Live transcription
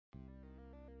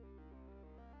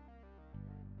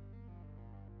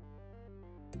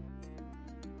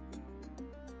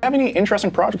Have any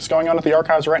interesting projects going on at the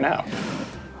archives right now?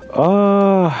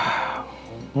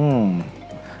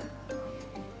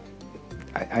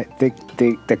 I think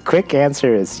the quick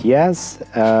answer is yes,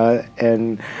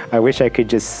 and I wish I could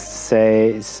just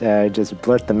say, just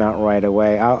blurt them out right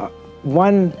away.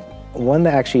 One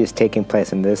that actually is taking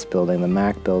place in this building, the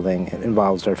Mac building, it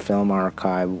involves our film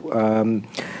archive.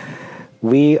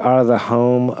 We are the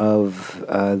home of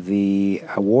the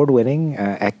award-winning,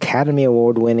 Academy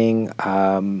Award-winning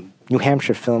New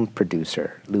Hampshire film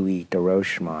producer, Louis de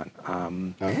Rochemont.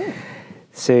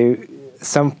 So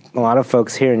a lot of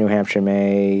folks here in New Hampshire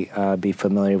may be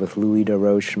familiar with Louis de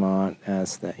Rochemont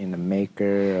as the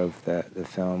maker of the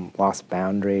film Lost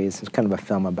Boundaries. It's kind of a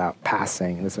film about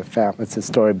passing. It's a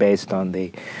story based on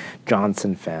the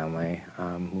Johnson family,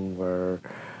 who were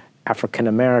African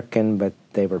American, but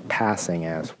they were passing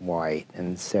as white.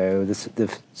 And so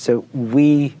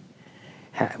we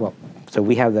have a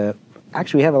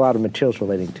lot of materials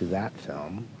relating to that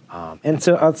film, and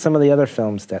so some of the other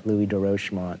films that Louis de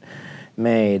Rochemont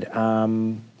made.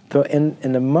 But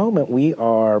in the moment, we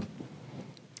are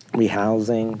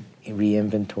rehousing,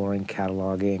 re-inventorying,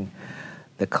 cataloging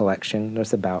the collection.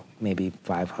 There's about maybe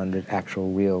 500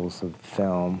 actual reels of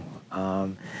film.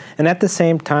 And at the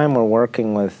same time, we're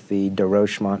working with the de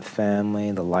Rochemont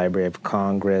family, the Library of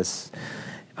Congress,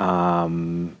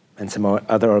 and some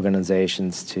other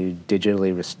organizations to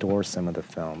digitally restore some of the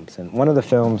films. And one of the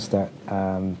films that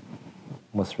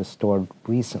was restored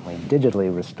recently,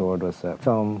 digitally restored, was a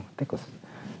film, I think it was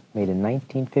made in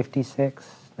 1956,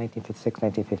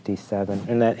 1957,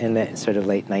 in that sort of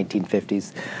late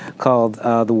 1950s, called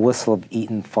The Whistle of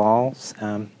Eaton Falls.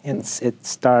 It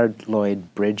starred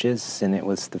Lloyd Bridges, and it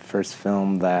was the first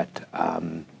film that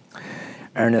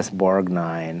Ernest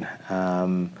Borgnine,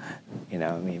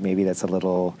 maybe that's a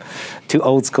little too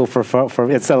old school for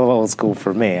it's a little old school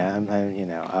for me,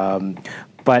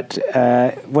 but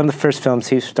one of the first films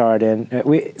he starred in,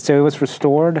 so it was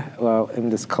restored in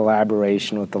this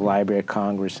collaboration with the Library of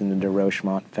Congress and the de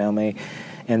Rochemont family,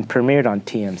 and premiered on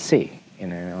TMC,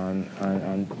 and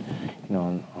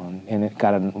it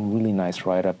got a really nice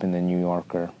write-up in the New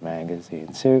Yorker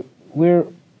magazine. So we're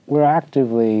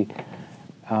actively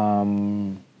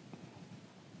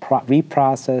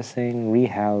reprocessing,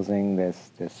 rehousing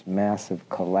this massive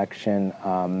collection,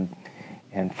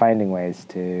 and finding ways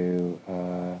to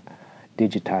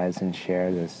digitize and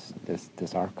share this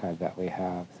archive that we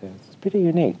have. So it's pretty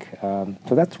unique. So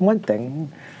that's one thing.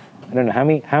 I don't know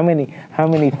how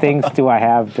many things do I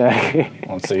have to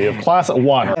Let's see. You have class at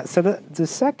 1. So the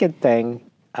second thing,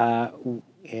 we're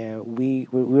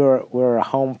a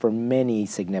home for many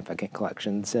significant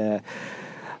collections. The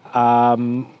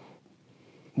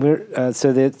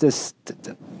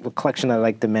collection I'd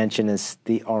like to mention is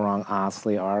the Orang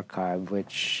Asli Archive,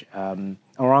 which the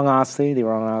Orang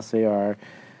Asli are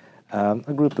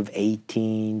a group of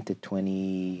 18 to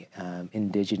 20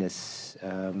 indigenous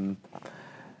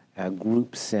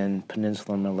groups in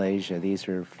peninsular Malaysia. These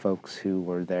are folks who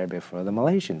were there before the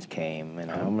Malaysians came.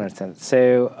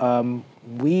 So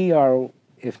we are,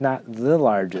 if not the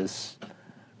largest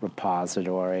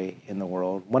repository in the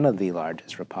world, one of the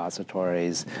largest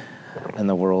repositories in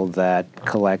the world that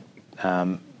collect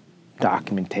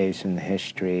documentation,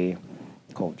 history,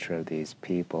 culture of these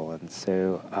people. And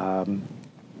so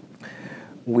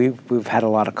we've had a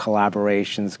lot of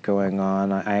collaborations going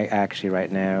on. I actually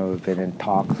right now have been in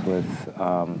talks with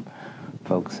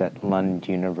folks at Lund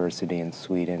University in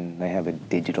Sweden. They have a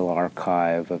digital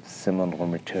archive of similar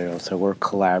material, so we're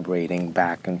collaborating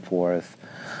back and forth.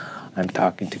 I'm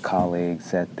talking to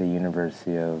colleagues at the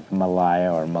University of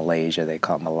Malaya, or Malaysia, they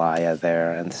call it Malaya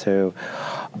there. And so,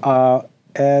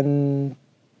 and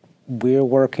we're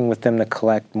working with them to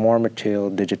collect more material,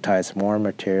 digitize more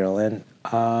material, and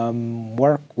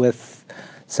work with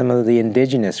some of the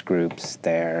indigenous groups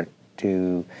there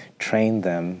to train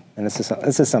them. And this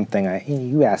is something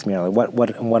you asked me earlier,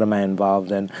 what am I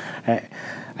involved in?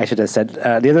 I should have said,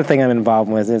 the other thing I'm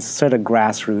involved with is sort of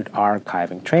grassroots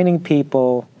archiving, training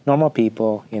people, normal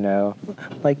people,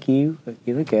 like you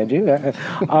look Andrew,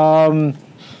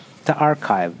 to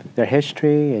archive their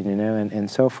history and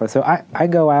so forth. So I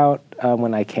go out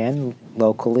when I can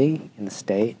locally in the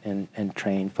state and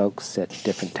train folks at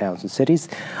different towns and cities.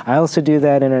 I also do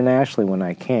that internationally when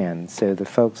I can. So the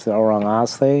folks that are Orang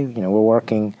Asli, we're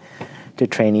working to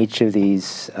train each of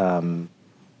these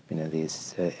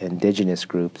these indigenous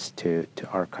groups to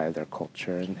archive their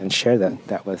culture and share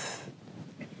that with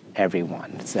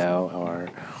everyone, or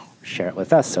share it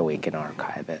with us so we can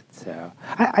archive it. So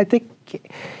I think,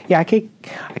 I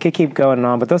could keep going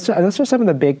on, but those are some of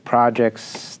the big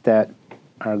projects that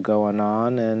are going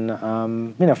on, and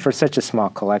you know, for such a small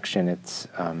collection, it's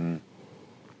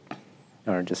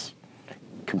or just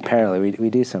comparatively, we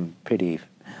do some pretty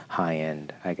high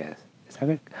end, I guess. Is that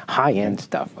good? High end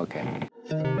stuff. Okay.